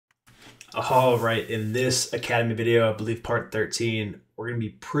All right, in this Academy video, I believe part 13, we're going to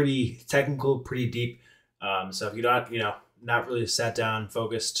be pretty technical, pretty deep. So if you're not, not really sat down,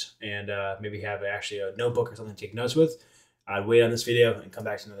 focused, and maybe have actually a notebook or something to take notes with, I'd wait on this video and come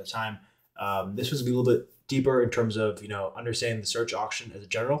back to another time. This was going to be a little bit deeper in terms of, understanding the search auction as a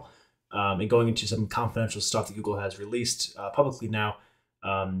general, and going into some confidential stuff that Google has released publicly now,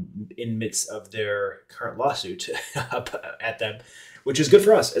 in midst of their current lawsuit at them, which is good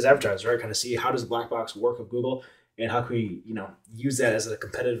for us as advertisers, right? Kind of see how does the black box work of Google, and how can we, use that as a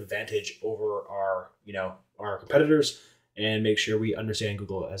competitive advantage over our competitors, and make sure we understand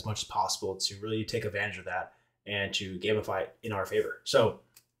Google as much as possible to really take advantage of that and to gamify it in our favor. So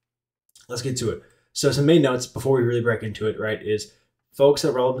let's get to it. So some main notes before we really break into it, right, is focus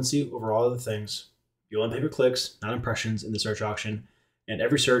on relevancy over all other things. You only pay for clicks, not impressions in the search auction. And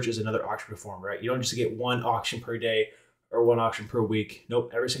every search is another auction performed, right? You don't just get one auction per day or one auction per week.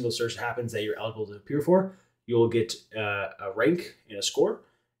 Nope, every single search that happens that you're eligible to appear for, you will get a rank and a score,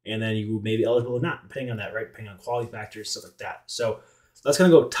 and then you may be eligible or not, depending on that, right? Depending on quality factors, stuff like that. So let's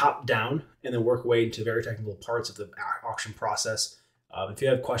kind of go top down and then work away into very technical parts of the auction process. If you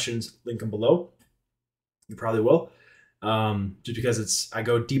have questions, link them below. You probably will. Just because I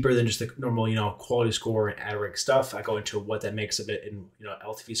go deeper than just the normal, quality score and ad rank stuff. I go into what that makes of it in,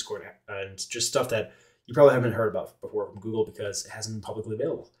 LTV score and just stuff that you probably haven't heard about before from Google because it hasn't been publicly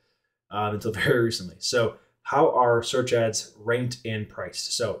available until very recently. So how are search ads ranked and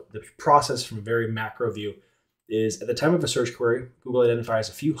priced? So the process from a very macro view is at the time of a search query, Google identifies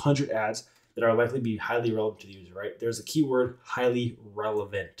a few hundred ads that are likely to be highly relevant to the user, right? There's a keyword, highly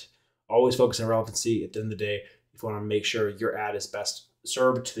relevant. Always focus on relevancy. At the end of the day, if you want to make sure your ad is best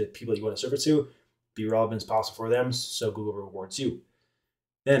served to the people you want to serve it to, be relevant as possible for them, so Google rewards you.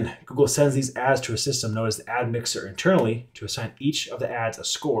 Then Google sends these ads to a system known as the ad mixer internally to assign each of the ads a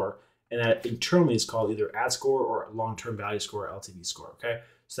score, and that internally is called either ad score or long-term value score or LTV score, okay?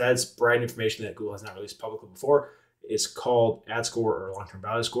 So that's brand information that Google has not released publicly before. It's called ad score or long-term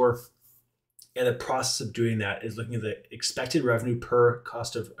value score. And the process of doing that is looking at the expected revenue per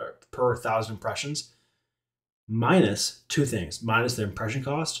 1,000 impressions, minus two things: minus the impression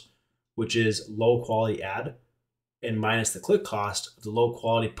cost, which is low quality ad, and minus the click cost of the low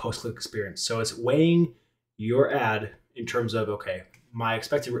quality post-click experience. So it's weighing your ad in terms of, okay,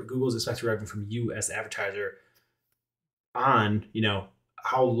 Google's expected revenue from you as the advertiser on,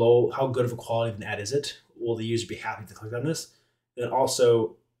 how good of a quality of an ad is it? Will the user be happy to click on this? And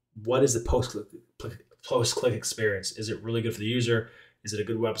also, what is the post-click experience? Is it really good for the user? Is it a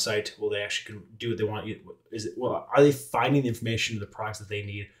good website? Will they actually do what they want you? Are they finding the information of the products that they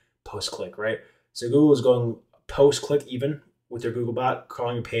need post-click, right? So Google is going post-click even with their Google bot,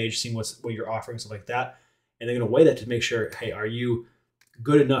 crawling your page, seeing what you're offering, stuff like that. And they're going to weigh that to make sure, hey, are you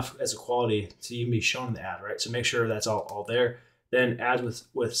good enough as a quality to even be shown in the ad, right? So make sure that's all there. Then ads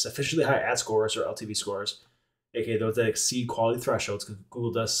with sufficiently high ad scores or LTV scores, aka those that exceed quality thresholds, because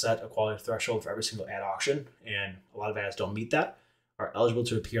Google does set a quality threshold for every single ad auction, and a lot of ads don't meet that, are eligible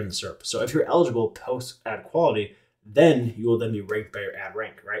to appear in the SERP. So if you're eligible post ad quality, then you will then be ranked by your ad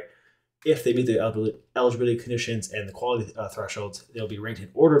rank, right? If they meet the eligibility conditions and the quality thresholds, they'll be ranked in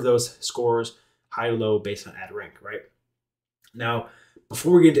order of those scores, high or low, based on ad rank, right? Now,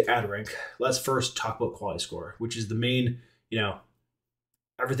 before we get into ad rank, let's first talk about quality score, which is the main,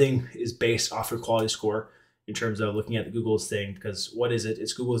 everything is based off your quality score in terms of looking at Google's thing, because what is it?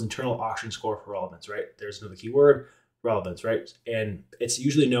 It's Google's internal auction score for relevance, right? There's another keyword, relevance, right? And it's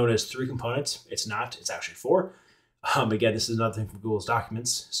usually known as 3 components. It's not, it's actually 4. Again, this is another thing from Google's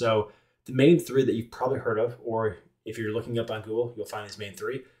documents. So the main 3 that you've probably heard of, or if you're looking up on Google, you'll find these main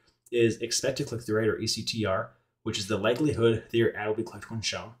 3, is expected click-through rate, or ECTR, which is the likelihood that your ad will be clicked when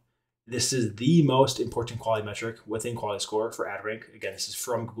shown. This is the most important quality metric within quality score for ad rank. Again, this is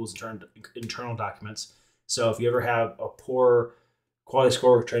from Google's internal documents. So if you ever have a poor quality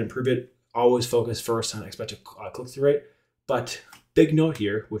score, try to improve it. Always focus first on expected click-through rate. But big note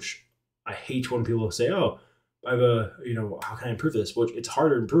here, which I hate when people say, oh, I have how can I improve this? Well, it's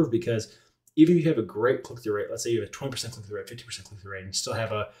harder to improve because even if you have a great click-through rate, let's say you have a 20% click-through rate, 50% click-through rate, and you still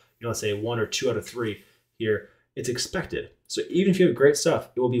have a, let's say 1 or 2 out of 3 here, it's expected. So even if you have great stuff,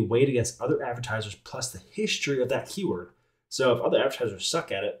 it will be weighed against other advertisers plus the history of that keyword. So if other advertisers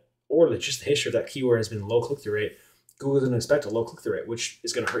suck at it, or that just the history of that keyword has been low click-through rate, Google doesn't expect a low click-through rate, which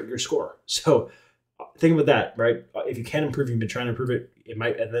is going to hurt your score. So think about that, right? If you can improve, you've been trying to improve it, it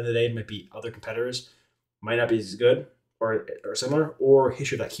might, at the end of the day, it might be other competitors, might not be as good or similar, or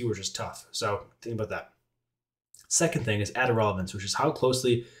history of that keyword is tough. So think about that. Second thing is ad relevance, which is how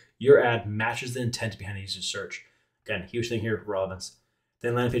closely your ad matches the intent behind the user's search. Again, huge thing here, relevance.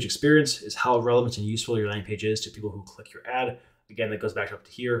 Then landing page experience is how relevant and useful your landing page is to people who click your ad. Again, that goes back up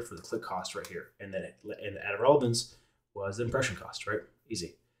to here for the click cost right here. And then and the ad relevance was the impression cost, right?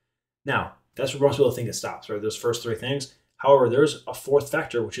 Easy. Now, that's where most people think it stops, right? Those first three things. However, there's a fourth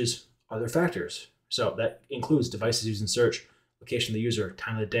factor, which is other factors. So that includes devices used in search, location of the user,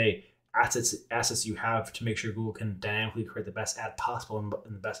 time of the day, assets you have to make sure Google can dynamically create the best ad possible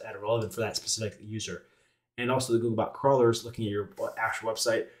and the best ad relevant for that specific user. And also the Googlebot crawlers looking at your actual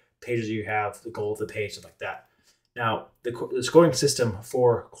website, pages you have, the goal of the page, stuff like that. Now, the scoring system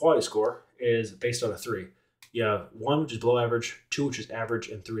for quality score is based on a 3. You have 1, which is below average, 2, which is average,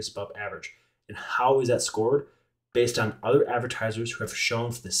 and 3 is above average. And how is that scored? Based on other advertisers who have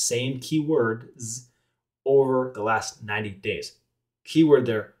shown for the same keywords over the last 90 days. Keyword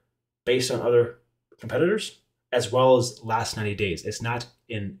there, based on other competitors, as well as last 90 days. It's not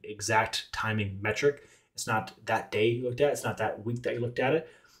an exact timing metric. It's not that day you looked at. It's not that week that you looked at it.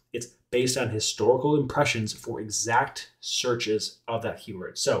 It's based on historical impressions for exact searches of that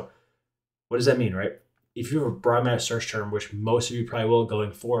keyword. So what does that mean, right? If you have a broad match search term, which most of you probably will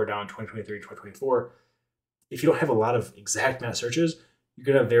going forward down 2023, 2024, if you don't have a lot of exact match searches, you're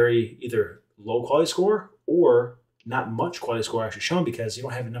going to have very either low quality score or not much quality score actually shown because you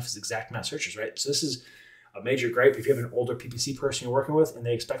don't have enough exact match searches, right? So this is a major gripe. If you have an older PPC person you're working with and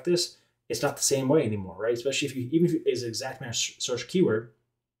they expect this, it's not the same way anymore, right? Especially even if it is an exact match search keyword,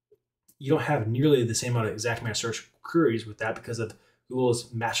 you don't have nearly the same amount of exact match search queries with that because of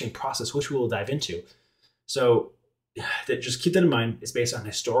Google's matching process, which we will dive into. So just keep that in mind. It's based on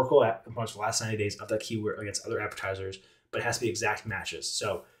historical components for the last 90 days of that keyword against other advertisers, but it has to be exact matches.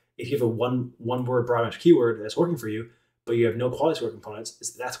 So if you have a one word broad match keyword that's working for you, but you have no quality score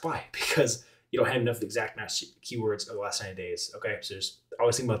components, that's why, because you don't have enough exact match keywords over the last 90 days. Okay, so just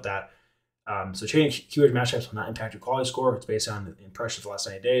always think about that. So changing keyword match types will not impact your quality score. It's based on the impressions for the last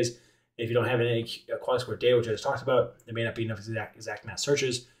 90 days. If you don't have any quality score data, which I just talked about, there may not be enough exact match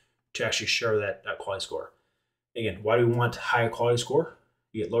searches to actually show that quality score. Again, why do we want higher quality score?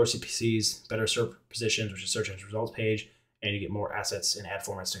 You get lower CPCs, better SERP positions, which is search engine results page, and you get more assets and ad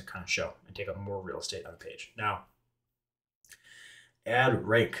formats to kind of show and take up more real estate on the page. Now, ad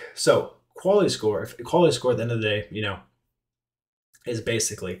rank. So quality score, if quality score at the end of the day, is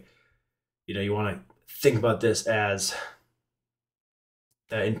basically, you want to think about this as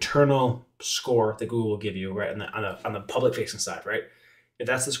the internal score that Google will give you, right, on the public facing side, right? If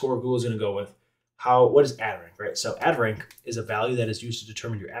that's the score Google's going to go with, what is ad rank, right? So ad rank is a value that is used to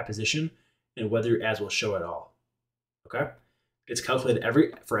determine your ad position and whether your ads will show at all. Okay, it's calculated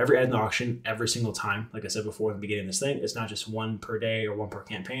for every ad in the auction every single time. Like I said before in the beginning of this thing, it's not just one per day or one per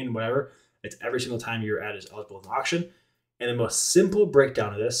campaign, whatever. It's every single time your ad is eligible in the auction. And the most simple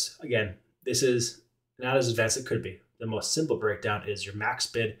breakdown of this, again, this is not as advanced as it could be. The most simple breakdown is your max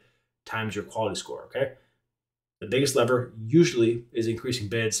bid times your quality score. Okay. The biggest lever usually is increasing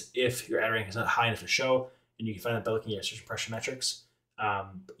bids if your ad rank is not high enough to show, and you can find that by looking at search impression metrics.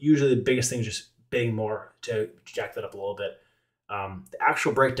 Usually the biggest thing is just bidding more to jack that up a little bit. The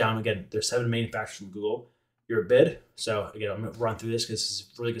actual breakdown, again, there's 7 main factors from Google. Your bid. So again, I'm going to run through this because this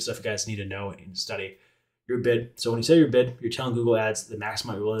is really good stuff you guys need to know and study. Your bid. So when you say your bid, you're telling Google Ads the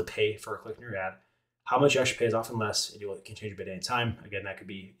maximum you're willing to pay for a click in your ad. How much you actually pay is often less, and you can change your bid anytime. Again, that could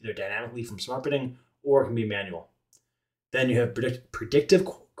be either dynamically from smart bidding or it can be manual. Then you have predictive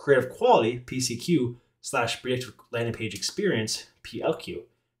creative quality, PCQ, / predictive landing page experience, PLQ.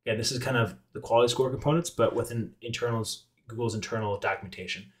 Again, this is kind of the quality score components, but within Google's internal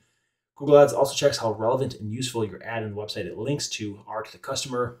documentation. Google Ads also checks how relevant and useful your ad and the website it links to are to the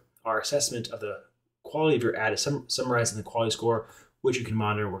customer. Our assessment of the quality of your ad is summarized in the quality score, which you can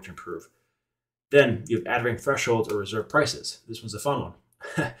monitor and work to improve. Then you have ad rank thresholds or reserve prices. This one's a fun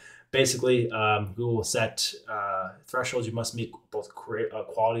one. Basically, Google will set thresholds you must meet both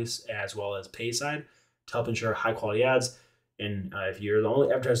qualities as well as pay side to help ensure high quality ads. And if you're the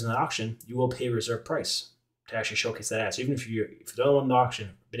only advertiser in the auction, you will pay a reserve price to actually showcase that ad. So even if you're the only one in the auction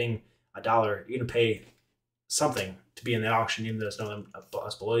bidding $1, you're going to pay something to be in that auction, even though there's no one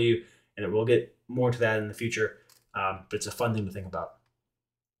else below you. And we'll get more into that in the future, but it's a fun thing to think about.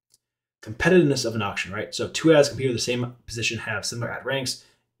 Competitiveness of an auction, right? So 2 ads competing for the same position have similar ad ranks.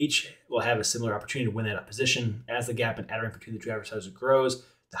 Each will have a similar opportunity to win that position. As the gap in ad rank between the 2 advertisers grows,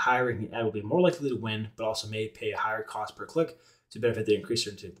 the higher ranking ad will be more likely to win, but also may pay a higher cost per click to benefit the increased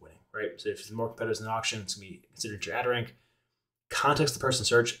certainty of winning, right? So if there's more competitors in the auction, it's going to be considered your ad rank. Context of the person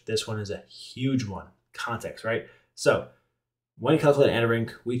search. This one is a huge one. Context, right? So when you calculate ad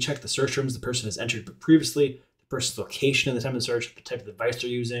rank, we check the search terms the person has entered previously, the person's location at the time of the search, the type of device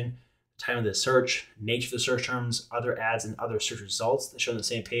they're using, the time of the search, nature of the search terms, other ads and other search results that show on the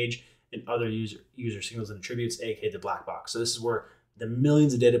same page, and other user signals and attributes, aka the black box. So this is where the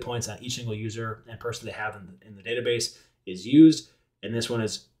millions of data points on each single user and person they have in the database is used. And this one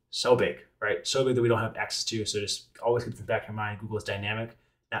is so big, right? So big that we don't have access to. So just always keep in the back of your mind, Google is dynamic,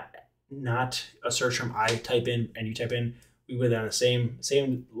 not a search term I type in and you type in. We went on the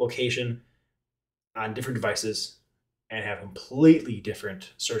same location on different devices and have completely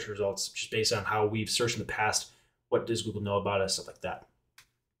different search results just based on how we've searched in the past. What does Google know about us, stuff like that.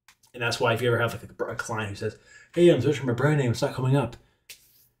 And that's why if you ever have like a client who says, hey, I'm searching my brand name, it's not coming up,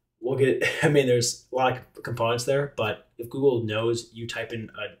 we'll get, I mean, there's a lot of components there, but if Google knows you type in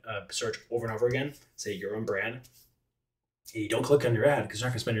a search over and over again, say your own brand, and you don't click on your ad because you're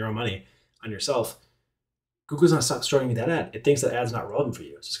not going to spend your own money on yourself, Google's not stop showing you that ad. It thinks that ad's not relevant for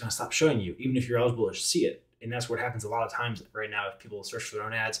you. It's just going to stop showing you, even if you're eligible to see it. And that's what happens a lot of times right now if people search for their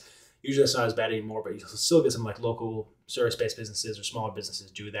own ads. Usually it's not as bad anymore, but you still get some like local service-based businesses or smaller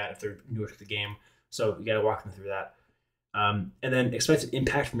businesses do that if they're newer to the game. So you got to walk them through that. And then expected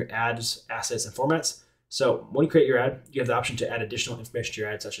impact from your ads, assets, and formats. So when you create your ad, you have the option to add additional information to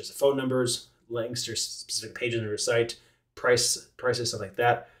your ad, such as phone numbers, links to specific pages on your site, prices, stuff like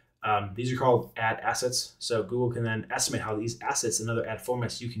that. These are called ad assets. So Google can then estimate how these assets and other ad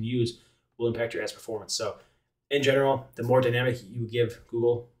formats you can use will impact your ads performance. So in general, the more dynamic you give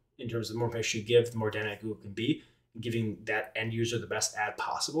Google, in terms of the more information you give, the more dynamic Google can be, giving that end user the best ad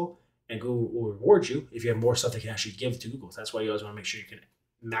possible. And Google will reward you if you have more stuff they can actually give to Google. So that's why you always want to make sure you can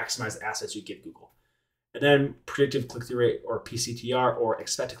maximize the assets you give Google. And then predictive click-through rate, or PCTR, or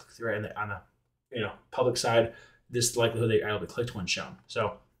expected click-through rate on the public side, this likelihood that your ad will be clicked when shown.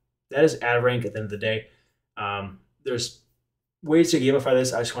 So that is ad rank at the end of the day. There's ways to gamify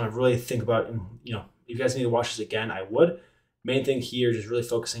this. I just want to really think about, and if you guys need to watch this again, I would. Main thing here is just really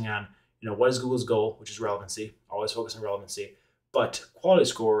focusing on, what is Google's goal, which is relevancy. Always focus on relevancy. But quality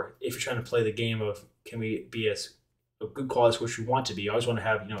score, if you're trying to play the game of can we be as a good quality score, which we want to be, you always want to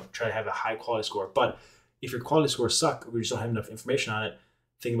have, try to have a high quality score. But if your quality scores suck, or we just don't have enough information on it,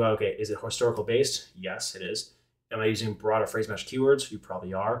 think about, okay, is it historical based? Yes, it is. Am I using broader phrase match keywords? You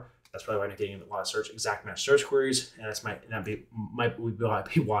probably are. That's probably why I'm not getting a lot of exact match search queries, and that's might be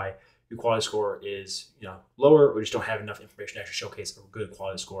why your quality score is lower, or just don't have enough information to actually showcase a good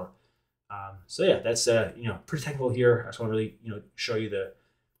quality score. So yeah, that's pretty technical here. I just want to really show you the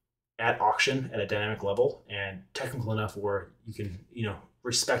ad auction at a dynamic level and technical enough where you can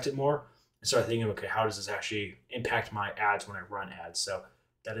respect it more and start thinking, okay, how does this actually impact my ads when I run ads? So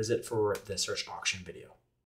that is it for the search auction video.